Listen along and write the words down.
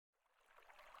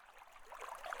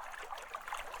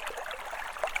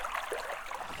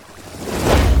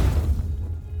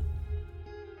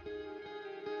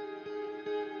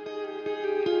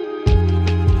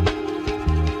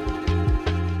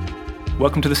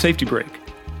Welcome to the Safety Break,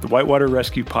 the Whitewater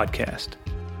Rescue Podcast.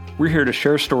 We're here to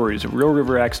share stories of real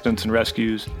river accidents and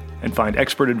rescues and find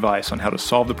expert advice on how to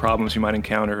solve the problems you might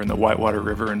encounter in the Whitewater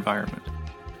River environment.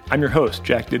 I'm your host,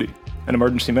 Jack Diddy, an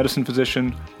emergency medicine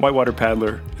physician, whitewater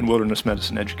paddler, and wilderness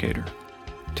medicine educator.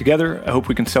 Together, I hope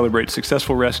we can celebrate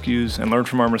successful rescues and learn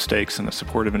from our mistakes in a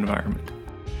supportive environment.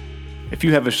 If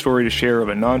you have a story to share of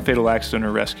a non-fatal accident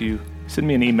or rescue, send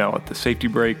me an email at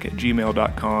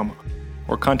thesafetybreak@gmail.com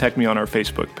or contact me on our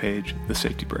Facebook page, The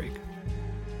Safety Break.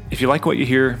 If you like what you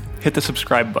hear, hit the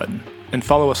subscribe button and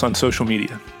follow us on social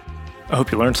media. I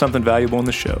hope you learned something valuable in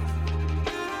the show.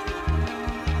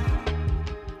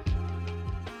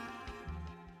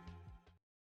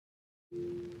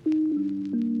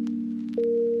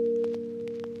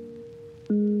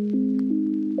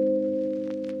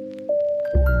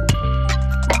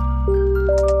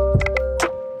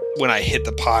 When I hit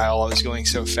the pile, I was going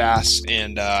so fast,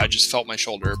 and I just felt my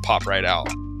shoulder pop right out.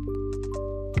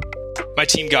 My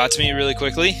team got to me really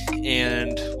quickly,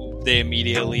 and they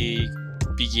immediately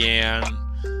began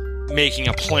making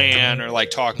a plan or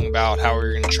talking about how we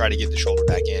were going to try to get the shoulder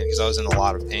back in because I was in a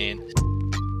lot of pain.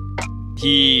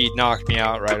 He knocked me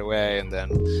out right away and then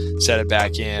set it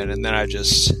back in, and then I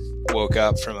just woke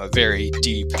up from a very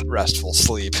deep, restful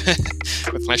sleep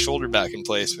with my shoulder back in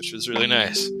place, which was really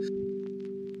nice.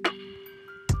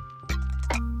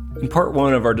 In part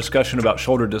one of our discussion about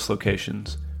shoulder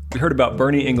dislocations, we heard about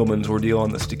Bernie Engelman's ordeal on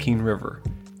the Stikine River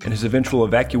and his eventual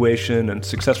evacuation and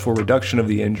successful reduction of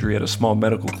the injury at a small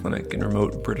medical clinic in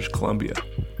remote British Columbia.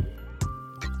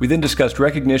 We then discussed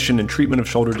recognition and treatment of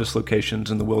shoulder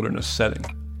dislocations in the wilderness setting.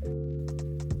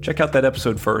 Check out that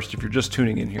episode first if you're just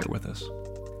tuning in here with us.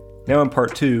 Now in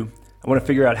part two, I want to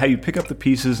figure out how you pick up the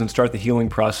pieces and start the healing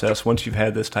process once you've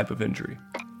had this type of injury.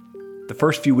 The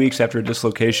first few weeks after a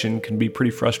dislocation can be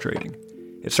pretty frustrating.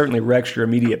 It certainly wrecks your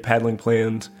immediate paddling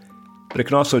plans, but it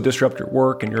can also disrupt your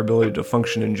work and your ability to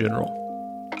function in general.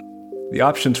 The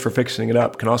options for fixing it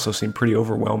up can also seem pretty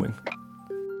overwhelming.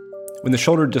 When the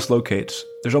shoulder dislocates,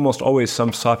 there's almost always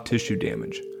some soft tissue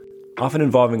damage, often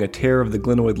involving a tear of the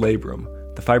glenoid labrum,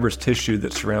 the fibrous tissue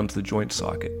that surrounds the joint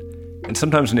socket, and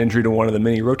sometimes an injury to one of the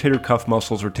many rotator cuff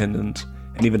muscles or tendons,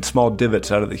 and even small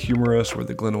divots out of the humerus or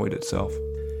the glenoid itself.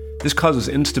 This causes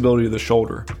instability of the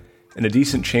shoulder and a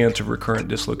decent chance of recurrent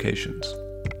dislocations.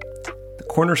 The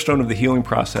cornerstone of the healing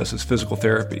process is physical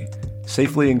therapy,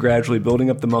 safely and gradually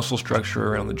building up the muscle structure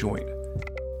around the joint.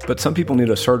 But some people need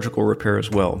a surgical repair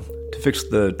as well, to fix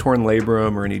the torn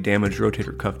labrum or any damaged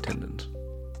rotator cuff tendons.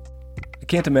 I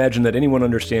can't imagine that anyone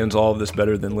understands all of this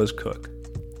better than Liz Cook.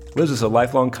 Liz is a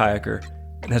lifelong kayaker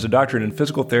and has a doctorate in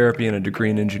physical therapy and a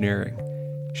degree in engineering.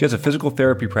 She has a physical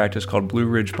therapy practice called Blue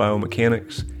Ridge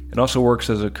Biomechanics and also works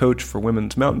as a coach for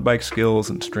women's mountain bike skills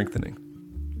and strengthening.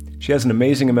 She has an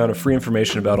amazing amount of free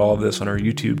information about all of this on her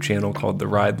YouTube channel called The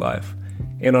Ride Life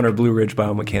and on her Blue Ridge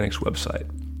Biomechanics website.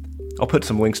 I'll put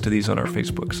some links to these on our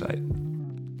Facebook site.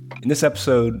 In this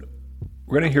episode,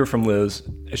 we're going to hear from Liz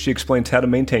as she explains how to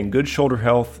maintain good shoulder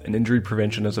health and injury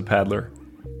prevention as a paddler,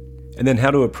 and then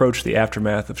how to approach the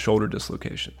aftermath of shoulder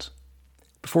dislocations.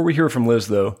 Before we hear from Liz,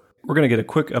 though, we're going to get a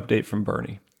quick update from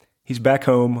Bernie. He's back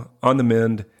home, on the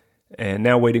mend, and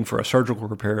now waiting for a surgical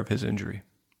repair of his injury.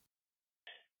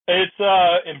 It's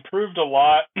improved a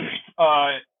lot.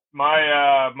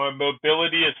 My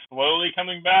mobility is slowly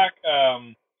coming back,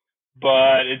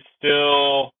 but it's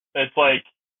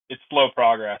slow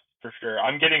progress for sure.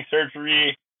 I'm getting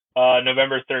surgery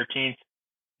November 13th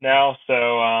now,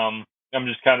 so I'm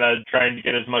just kind of trying to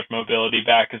get as much mobility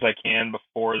back as I can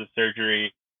before the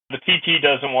surgery. The PT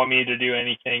doesn't want me to do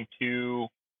anything too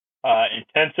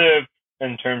intensive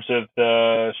in terms of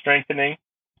the strengthening,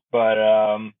 but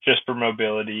just for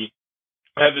mobility.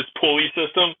 I have this pulley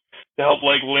system to help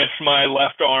lift my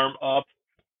left arm up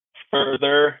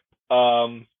further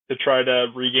to try to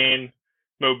regain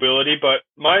mobility, but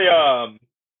my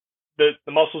the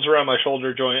muscles around my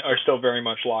shoulder joint are still very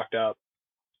much locked up,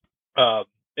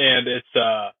 and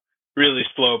it's really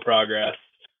slow progress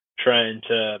trying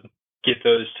to get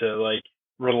those to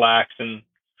relax and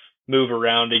move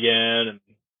around again. And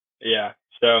yeah,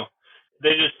 so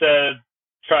they just said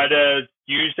try to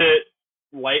use it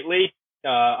lightly.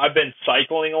 I've been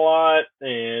cycling a lot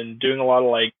and doing a lot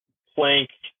of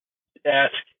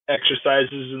plank-esque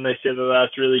exercises, and they say that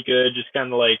that's really good. Just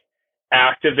kind of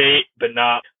activate but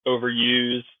not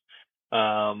overuse.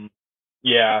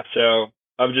 Yeah, so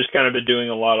I've just kind of been doing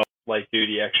a lot of light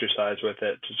duty exercise with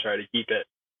it to try to keep it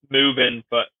moving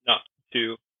but not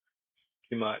too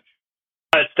much.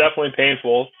 It's definitely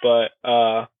painful, but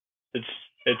it's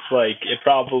it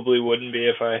probably wouldn't be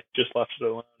if I just left it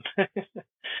alone.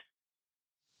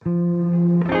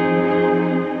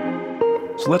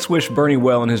 So let's wish Bernie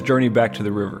well in his journey back to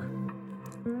the river.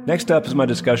 Next up is my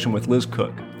discussion with Liz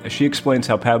Cook, as she explains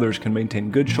how paddlers can maintain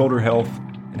good shoulder health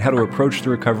and how to approach the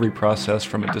recovery process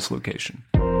from a dislocation.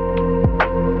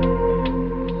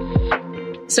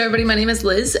 So everybody, my name is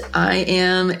Liz. I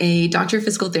am a doctor of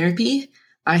physical therapy.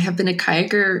 I have been a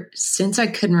kayaker since I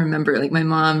couldn't remember. Like my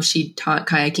mom, she taught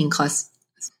kayaking class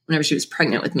whenever she was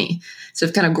pregnant with me. So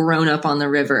I've kind of grown up on the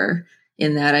river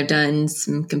in that I've done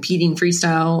some competing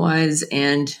freestyle wise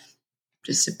and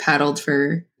just have paddled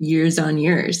for years on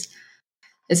years.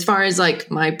 As far as like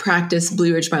my practice,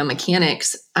 Blue Ridge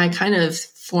Biomechanics, I kind of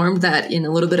formed that in a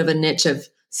little bit of a niche of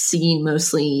seeing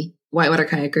mostly whitewater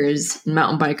kayakers,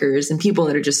 mountain bikers, and people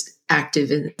that are just active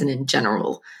in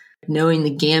general, knowing the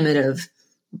gamut of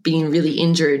being really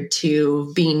injured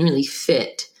to being really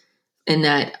fit. And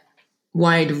that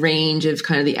wide range of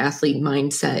kind of the athlete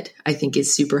mindset, I think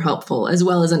is super helpful, as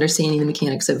well as understanding the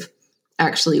mechanics of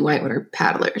actually whitewater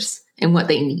paddlers and what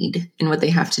they need and what they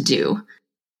have to do.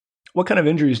 What kind of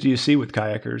injuries do you see with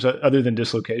kayakers other than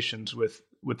dislocations with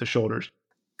the shoulders?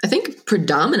 I think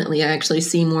predominantly I actually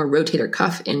see more rotator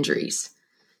cuff injuries.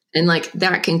 And like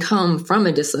that can come from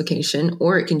a dislocation,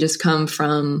 or it can just come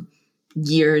from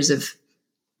years of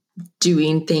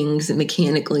doing things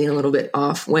mechanically a little bit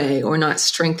off way, or not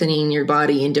strengthening your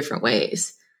body in different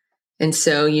ways. And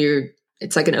so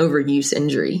it's like an overuse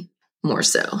injury more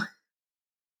so.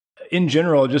 In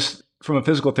general, just from a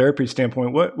physical therapy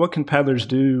standpoint, what can paddlers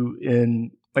do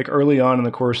in like early on in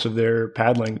the course of their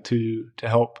paddling to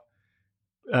help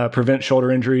prevent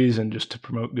shoulder injuries and just to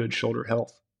promote good shoulder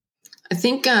health? I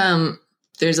think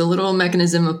there's a little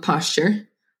mechanism of posture.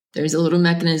 There's a little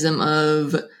mechanism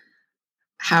of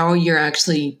how you're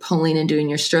actually pulling and doing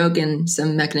your stroke, and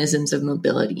some mechanisms of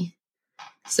mobility.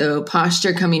 So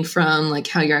posture coming from like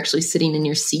how you're actually sitting in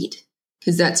your seat,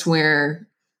 because that's where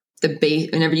the base,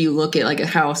 whenever you look at like a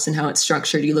house and how it's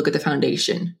structured, you look at the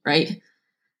foundation, right?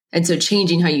 And so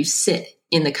changing how you sit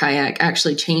in the kayak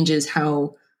actually changes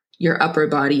how your upper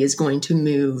body is going to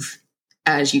move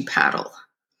as you paddle.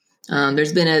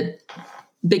 There's been a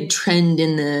big trend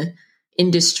in the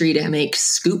industry to make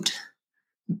scooped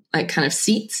like kind of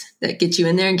seats that get you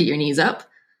in there and get your knees up.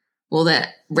 Well,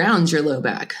 that rounds your low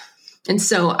back. And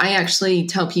so I actually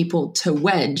tell people to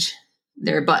wedge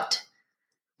their butt.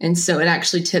 And so it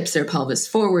actually tips their pelvis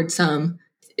forward some.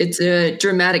 It's a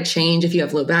dramatic change if you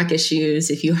have low back issues,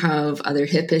 if you have other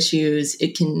hip issues.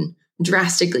 It can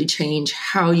drastically change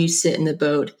how you sit in the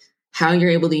boat, how you're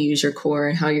able to use your core,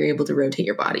 and how you're able to rotate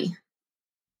your body.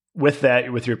 With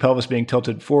that, with your pelvis being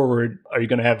tilted forward, are you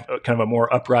going to have kind of a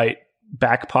more upright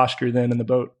back posture then in the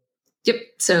boat? Yep.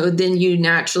 So then you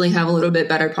naturally have a little bit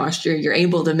better posture. You're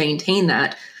able to maintain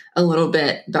that a little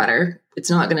bit better. It's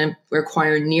not going to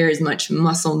require near as much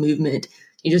muscle movement.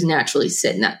 You just naturally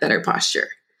sit in that better posture.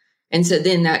 And so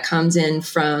then that comes in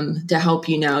from to help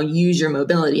you now use your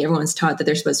mobility. Everyone's taught that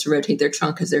they're supposed to rotate their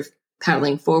trunk because they're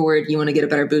paddling forward. You want to get a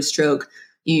better boost stroke.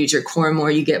 You use your core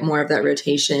more, you get more of that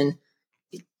rotation.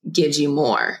 It gives you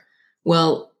more.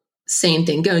 Well, same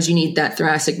thing goes. You need that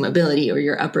thoracic mobility or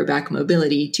your upper back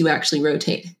mobility to actually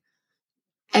rotate.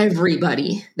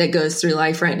 Everybody that goes through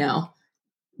life right now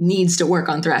needs to work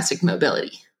on thoracic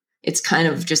mobility. It's kind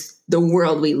of just the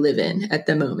world we live in at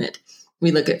the moment.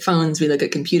 We look at phones, we look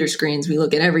at computer screens, we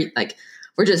look at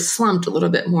we're just slumped a little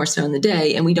bit more so in the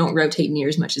day, and we don't rotate near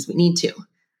as much as we need to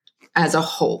as a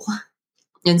whole.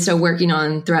 And so working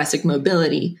on thoracic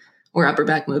mobility or upper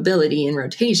back mobility and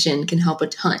rotation can help a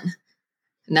ton.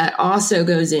 And that also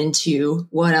goes into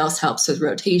what else helps with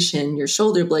rotation. Your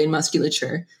shoulder blade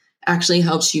musculature actually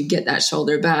helps you get that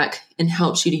shoulder back and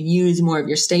helps you to use more of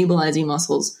your stabilizing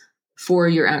muscles for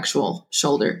your actual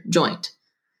shoulder joint.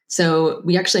 So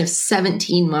we actually have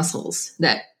 17 muscles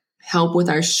that help with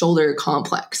our shoulder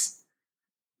complex.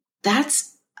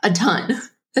 That's a ton.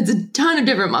 That's a ton of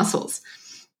different muscles.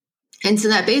 And so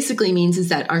that basically means is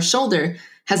that our shoulder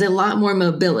has a lot more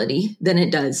mobility than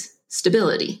it does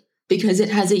stability, because it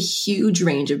has a huge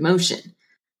range of motion.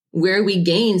 Where we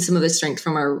gain some of the strength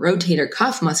from our rotator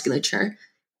cuff musculature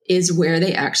is where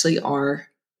they actually are,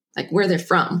 like where they're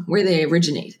from, where they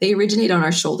originate. They originate on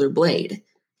our shoulder blade.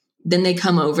 Then they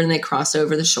come over and they cross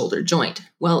over the shoulder joint.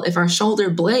 Well, if our shoulder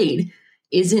blade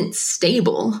isn't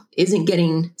stable, isn't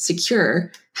getting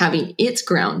secure, having its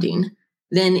grounding,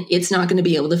 then it's not going to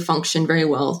be able to function very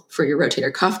well for your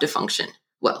rotator cuff to function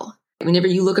well. Whenever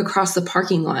you look across the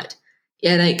parking lot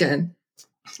at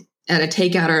a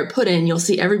takeout or a put-in, you'll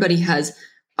see everybody has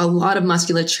a lot of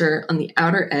musculature on the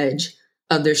outer edge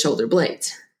of their shoulder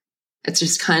blades. That's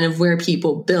just kind of where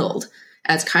people build.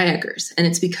 as kayakers. And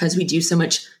it's because we do so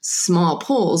much small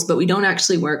pulls, but we don't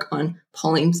actually work on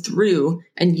pulling through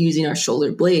and using our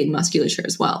shoulder blade musculature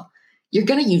as well. You're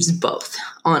going to use both,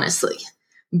 honestly.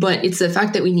 But it's the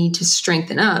fact that we need to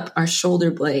strengthen up our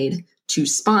shoulder blade to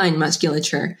spine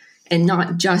musculature and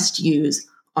not just use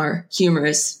our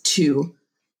humerus to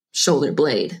shoulder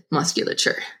blade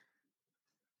musculature.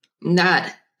 And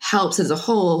that helps as a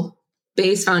whole,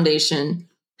 base foundation,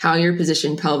 how your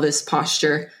position, pelvis,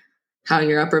 posture, how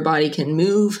your upper body can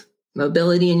move,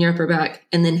 mobility in your upper back,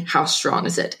 and then how strong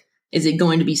is it? Is it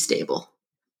going to be stable?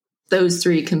 Those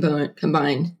three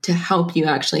combine to help you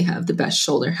actually have the best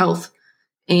shoulder health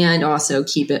and also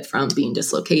keep it from being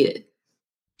dislocated.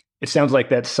 It sounds like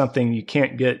that's something you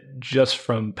can't get just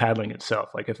from paddling itself.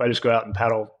 Like if I just go out and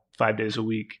paddle 5 days a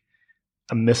week,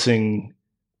 I'm missing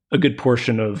a good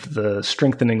portion of the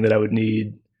strengthening that I would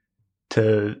need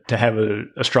to have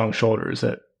a strong shoulder. Is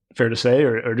that fair to say,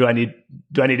 or do I need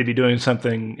to be doing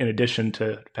something in addition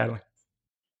to paddling?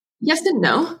 Yes and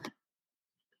no.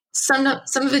 Some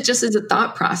of it just is a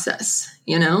thought process,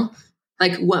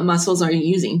 like what muscles are you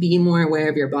using? Be more aware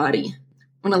of your body.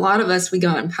 When a lot of us, we go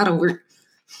out and paddle,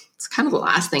 it's kind of the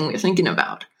last thing we're thinking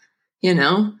about,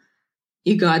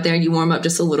 You go out there, you warm up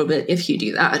just a little bit if you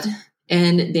do that,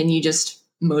 and then you just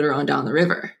motor on down the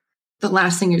river. The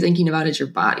last thing you're thinking about is your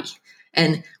body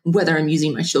and whether I'm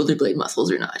using my shoulder blade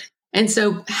muscles or not. And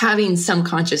so having some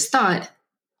conscious thought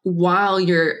while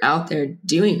you're out there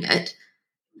doing it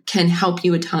can help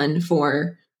you a ton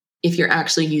for if you're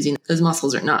actually using those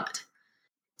muscles or not.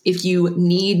 If you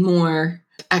need more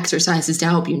exercises to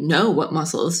help you know what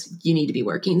muscles you need to be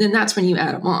working, then that's when you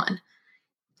add them on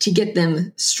to get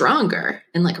them stronger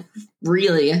and like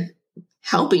really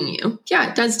helping you. Yeah,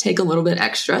 it does take a little bit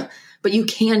extra, but you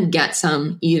can get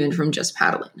some even from just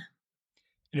paddling.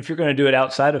 And if you're going to do it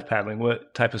outside of paddling,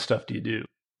 what type of stuff do you do?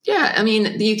 Yeah, I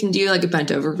mean, you can do like a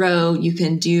bent over row. You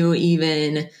can do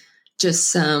even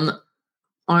just some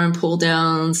arm pull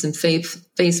downs, some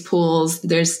face pulls.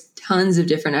 There's tons of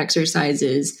different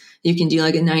exercises. You can do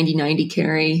like a 90-90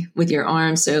 carry with your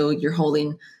arm. So you're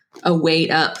holding a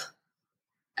weight up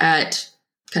at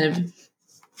kind of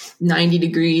 90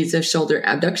 degrees of shoulder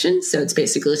abduction. So it's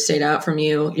basically straight out from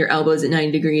you, your elbows at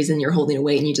 90 degrees, and you're holding a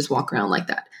weight and you just walk around like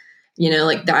that.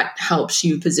 Like that helps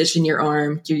you position your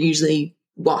arm. You're usually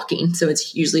walking, so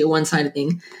it's usually a one-sided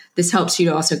thing. This helps you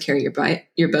to also carry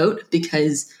your boat,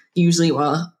 because usually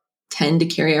we'll tend to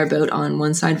carry our boat on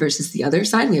one side versus the other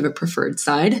side. We have a preferred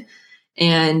side,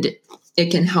 and it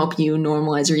can help you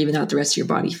normalize or even out the rest of your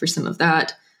body for some of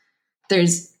that.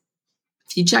 If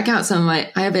you check out I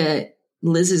have a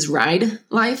Liz's Ride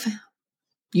Life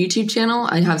YouTube channel.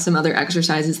 I have some other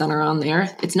exercises that are on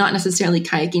there. It's not necessarily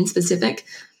kayaking specific,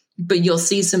 but you'll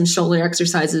see some shoulder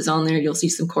exercises on there. You'll see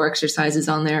some core exercises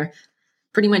on there.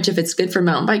 Pretty much if it's good for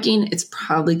mountain biking, it's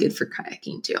probably good for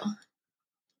kayaking too.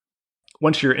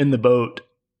 Once you're in the boat,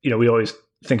 we always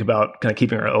think about kind of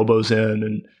keeping our elbows in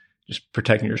and just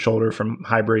protecting your shoulder from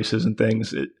high braces and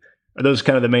things. Are those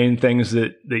kind of the main things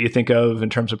that you think of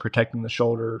in terms of protecting the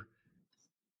shoulder?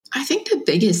 I think the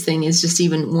biggest thing is just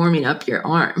even warming up your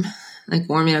arm, like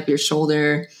warming up your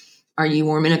shoulder. Are you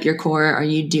warming up your core? Are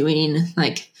you doing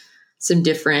like some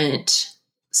different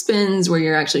spins where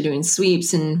you're actually doing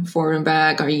sweeps and forward and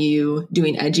back? Are you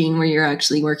doing edging where you're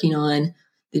actually working on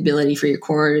the ability for your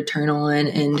core to turn on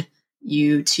and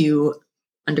you to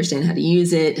understand how to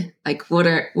use it? Like what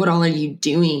all are you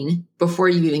doing before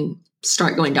you even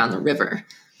start going down the river?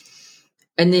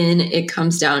 And then it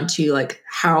comes down to like,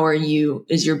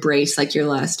 is your brace like your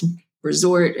last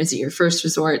resort? Is it your first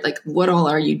resort? Like what all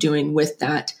are you doing with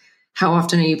that? How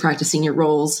often are you practicing your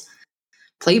rolls?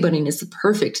 Play buddying is the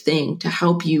perfect thing to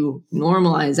help you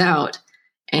normalize out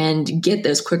and get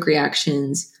those quick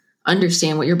reactions,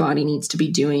 understand what your body needs to be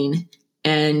doing,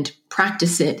 and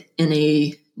practice it in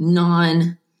a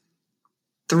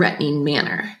non-threatening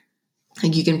manner.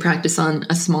 Like you can practice on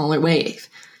a smaller wave.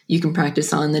 You can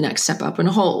practice on the next step up in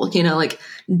a hole. Like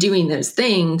doing those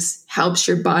things helps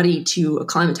your body to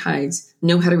acclimatize,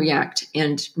 know how to react,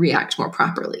 and react more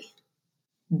properly.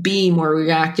 Be more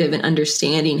reactive and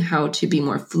understanding how to be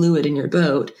more fluid in your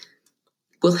boat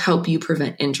will help you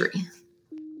prevent injury.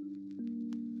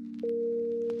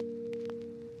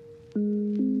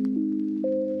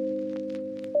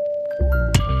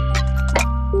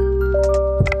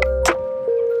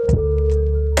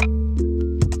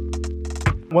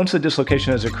 Once a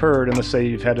dislocation has occurred, and let's say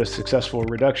you've had a successful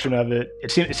reduction of it,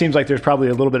 it seems like there's probably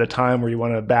a little bit of time where you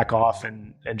want to back off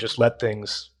and just let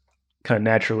things kind of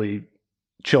naturally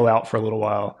chill out for a little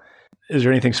while. Is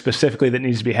there anything specifically that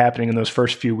needs to be happening in those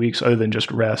first few weeks other than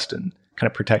just rest and kind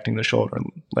of protecting the shoulder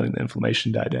and letting the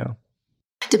inflammation die down?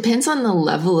 Depends on the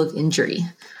level of injury.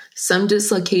 Some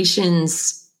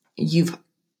dislocations, you've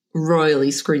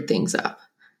royally screwed things up.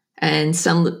 And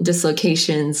some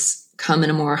dislocations come in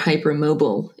a more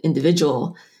hypermobile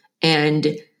individual,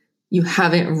 and you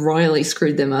haven't royally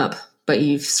screwed them up, but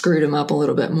you've screwed them up a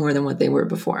little bit more than what they were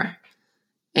before.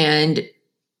 And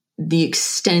the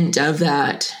extent of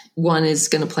that, one is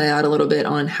going to play out a little bit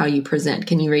on how you present.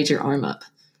 Can you raise your arm up?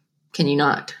 Can you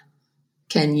not?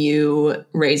 Can you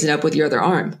raise it up with your other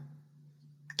arm?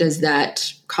 Does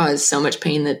that cause so much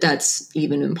pain that that's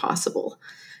even impossible?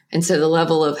 And so the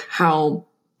level of how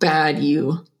bad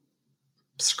you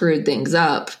screwed things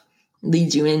up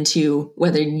leads you into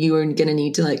whether you are going to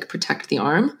need to like protect the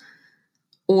arm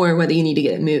or whether you need to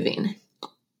get it moving.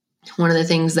 One of the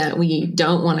things that we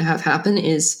don't want to have happen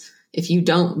is if you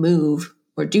don't move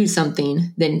or do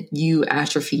something, then you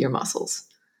atrophy your muscles.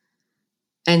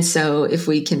 And so if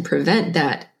we can prevent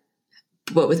that,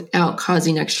 but without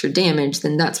causing extra damage,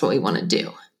 then that's what we want to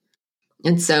do.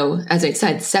 And so, as I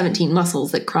said, 17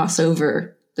 muscles that cross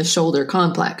over the shoulder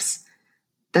complex,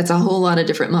 that's a whole lot of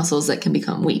different muscles that can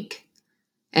become weak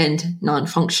and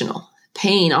non-functional.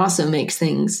 Pain also makes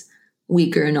things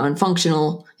weaker and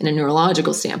non-functional in a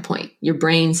neurological standpoint. Your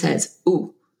brain says,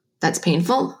 ooh, that's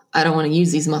painful. I don't want to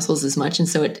use these muscles as much. And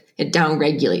so it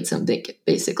downregulates them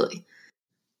basically.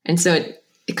 And so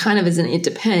it kind of isn't, it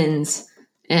depends.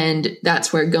 And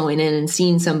that's where going in and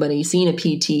seeing a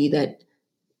PT that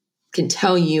can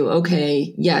tell you,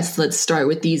 okay, yes, let's start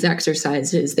with these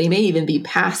exercises. They may even be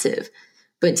passive,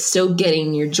 but still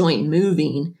getting your joint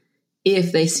moving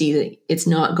if they see that it's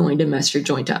not going to mess your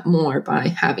joint up more by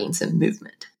having some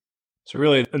movement. So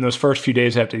really, in those first few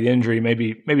days after the injury,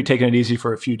 maybe taking it easy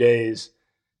for a few days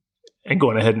and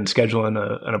going ahead and scheduling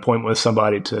an appointment with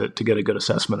somebody to get a good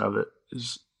assessment of it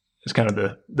is kind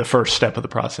of the first step of the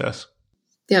process.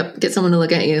 Yep. Get someone to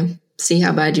look at you, see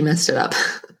how bad you messed it up.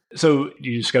 So do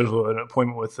you schedule an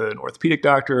appointment with an orthopedic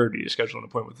doctor, or do you schedule an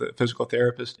appointment with a physical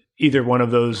therapist? Either one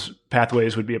of those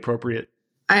pathways would be appropriate.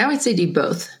 I always say do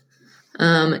both.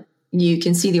 You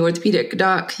can see the orthopedic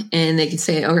doc and they can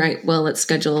say, all right, well, let's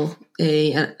schedule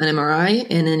an MRI.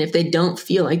 And then if they don't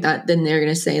feel like that, then they're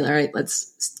going to say, all right,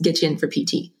 let's get you in for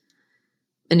PT.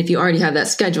 And if you already have that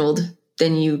scheduled,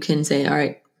 then you can say, all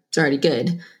right, it's already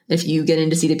good. If you get in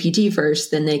to see the PT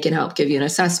first, then they can help give you an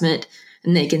assessment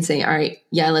and they can say, all right,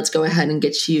 yeah, let's go ahead and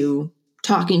get you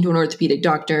talking to an orthopedic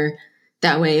doctor.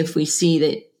 That way, if we see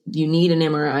that you need an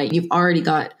MRI, you've already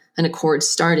got an accord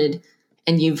started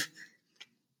and you've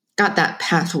got that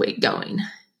pathway going.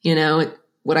 You know,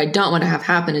 what I don't want to have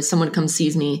happen is someone comes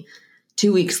sees me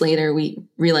 2 weeks later, we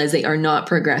realize they are not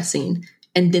progressing.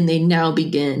 And then they now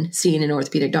begin seeing an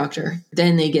orthopedic doctor.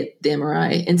 Then they get the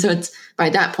MRI. And so it's by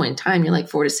that point in time, you're like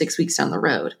 4 to 6 weeks down the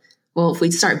road. Well, if we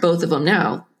start both of them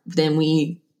now, then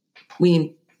we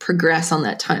progress on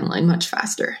that timeline much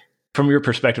faster. From your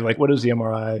perspective, like what is the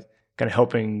MRI kind of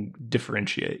helping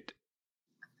differentiate?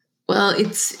 Well,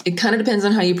 it kind of depends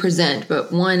on how you present,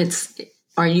 but one,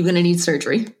 are you going to need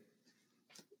surgery?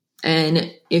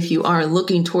 And if you are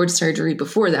looking towards surgery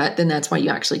before that, then that's why you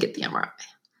actually get the MRI.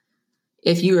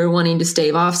 If you are wanting to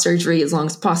stave off surgery as long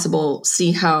as possible,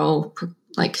 see how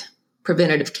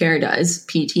preventative care does,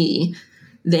 PT,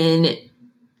 then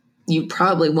you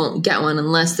probably won't get one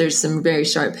unless there's some very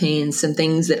sharp pains, some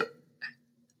things that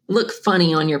look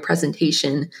funny on your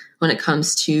presentation when it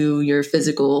comes to your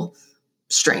physical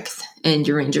strength and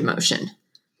your range of motion.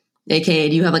 AKA,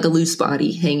 do you have like a loose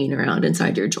body hanging around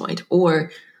inside your joint?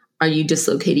 Or are you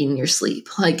dislocating in your sleep?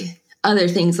 Like other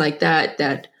things like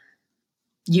that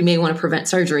you may want to prevent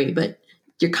surgery, but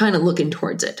you're kind of looking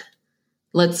towards it.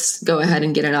 Let's go ahead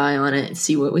and get an eye on it and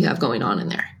see what we have going on in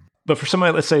there. But for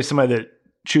somebody, let's say somebody that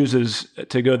chooses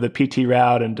to go the PT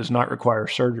route and does not require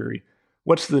surgery,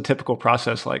 what's the typical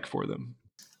process like for them?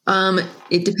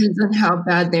 It depends on how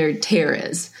bad their tear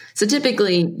is. So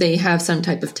typically they have some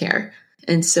type of tear.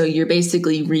 And so you're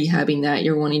basically rehabbing that.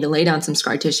 You're wanting to lay down some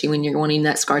scar tissue and you're wanting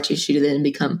that scar tissue to then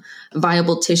become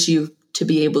viable tissue to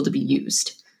be able to be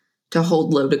used to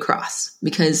hold load across,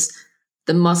 because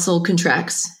the muscle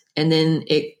contracts and then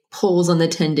it pulls on the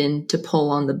tendon to pull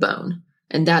on the bone.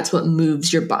 And that's what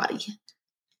moves your body.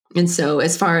 And so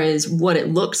as far as what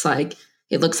it looks like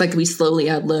we slowly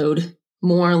add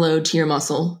more load to your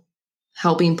muscle,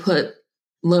 helping put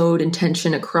load and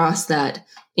tension across that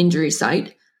injury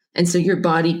site. And so your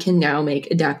body can now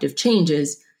make adaptive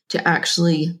changes to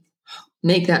actually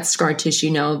make that scar tissue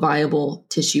now a viable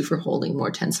tissue for holding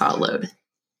more tensile load.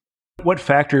 What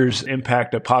factors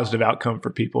impact a positive outcome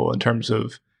for people in terms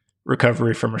of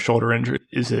recovery from a shoulder injury?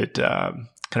 Is it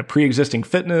kind of pre-existing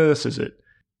fitness? Is it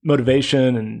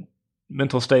motivation and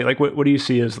mental state? Like what do you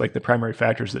see as like the primary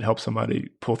factors that help somebody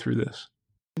pull through this?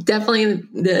 Definitely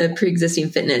the pre-existing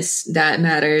fitness, that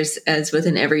matters, as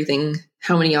within everything.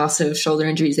 How many also shoulder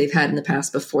injuries they've had in the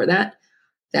past before that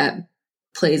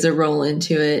plays a role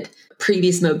into it.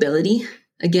 Previous mobility,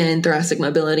 again, thoracic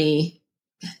mobility,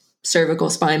 cervical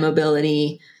spine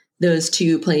mobility, those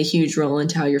two play a huge role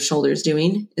into how your shoulder is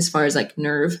doing as far as like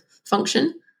nerve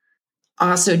function.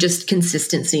 Also just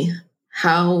consistency.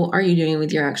 How are you doing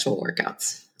with your actual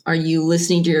workouts? Are you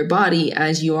listening to your body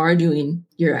as you are doing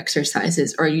your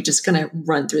exercises, or are you just going to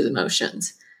run through the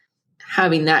motions?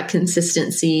 Having that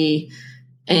consistency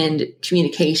and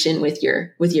communication with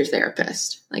your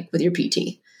therapist, like with your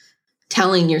PT,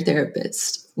 telling your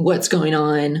therapist what's going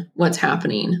on, what's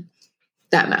happening,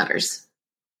 that matters.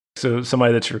 So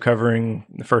somebody that's recovering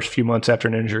the first few months after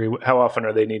an injury, how often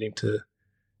are they needing to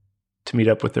meet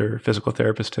up with their physical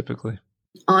therapist typically?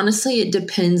 Honestly, it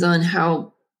depends on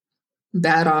how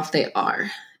bad off they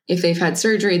are. If they've had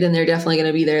surgery, then they're definitely going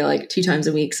to be there like 2 times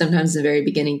a week, sometimes in the very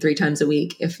beginning, 3 times a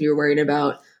week, if you're worried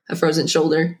about a frozen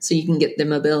shoulder, so you can get the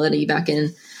mobility back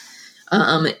in.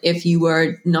 If you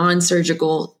are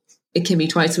non-surgical, it can be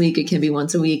twice a week, it can be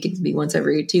once a week, it can be once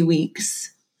every 2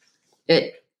 weeks.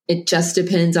 It just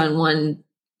depends on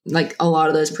like a lot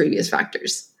of those previous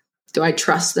factors. Do I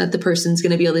trust that the person's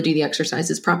going to be able to do the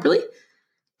exercises properly?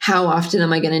 How often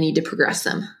am I going to need to progress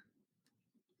them?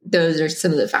 Those are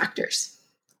some of the factors.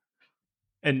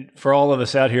 And for all of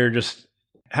us out here, just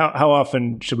how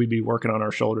often should we be working on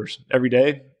our shoulders? Every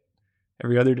day?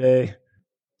 Every other day?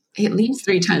 At least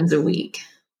 3 times a week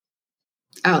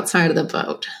outside of the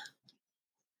boat.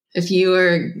 If you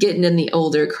are getting in the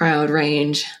older crowd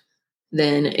range,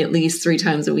 then at least 3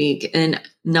 times a week, and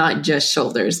not just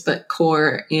shoulders, but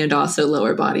core and also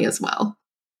lower body as well.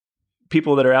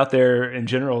 People that are out there in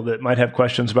general that might have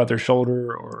questions about their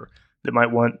shoulder, or that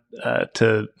might want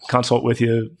to consult with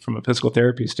you from a physical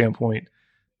therapy standpoint,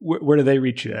 where do they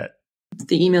reach you at?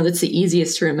 The email that's the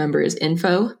easiest to remember is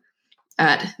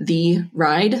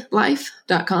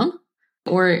info@theridelife.com,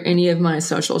 or any of my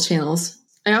social channels.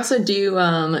 I also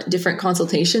do different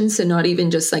consultations, so not even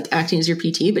just like acting as your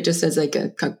PT, but just as like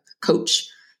a coach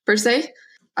per se.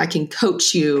 I can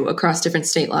coach you across different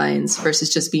state lines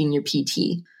versus just being your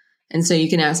PT. And so you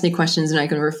can ask me questions and I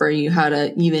can refer you how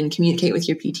to even communicate with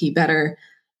your PT better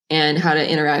and how to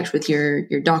interact with your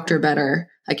doctor better.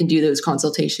 I can do those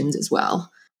consultations as well.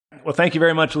 Well, thank you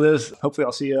very much, Liz. Hopefully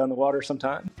I'll see you on the water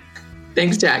sometime.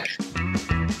 Thanks, Jack.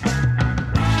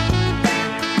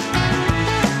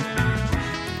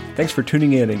 Thanks for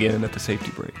tuning in again at the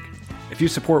Safety Break. If you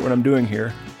support what I'm doing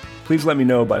here, please let me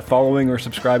know by following or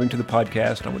subscribing to the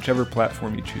podcast on whichever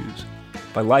platform you choose,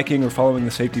 by liking or following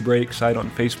the Safety Break site on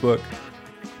Facebook,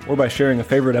 or by sharing a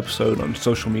favorite episode on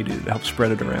social media to help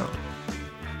spread it around.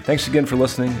 Thanks again for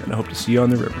listening, and I hope to see you on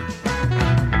the river.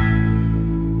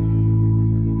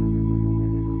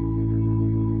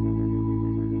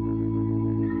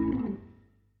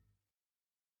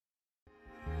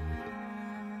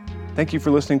 Thank you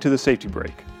for listening to The Safety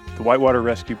Break, the Whitewater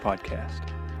Rescue Podcast.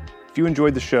 If you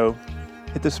enjoyed the show,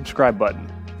 hit the subscribe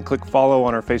button and click follow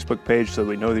on our Facebook page so that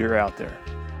we know that you're out there.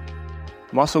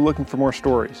 I'm also looking for more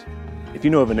stories. If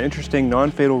you know of an interesting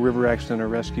non-fatal river accident or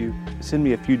rescue, send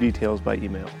me a few details by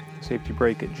email,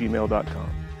 safetybreak@gmail.com.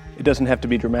 It doesn't have to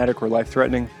be dramatic or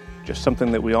life-threatening, just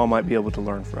something that we all might be able to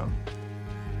learn from.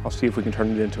 I'll see if we can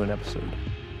turn it into an episode.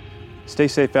 Stay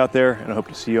safe out there, and I hope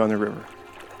to see you on the river.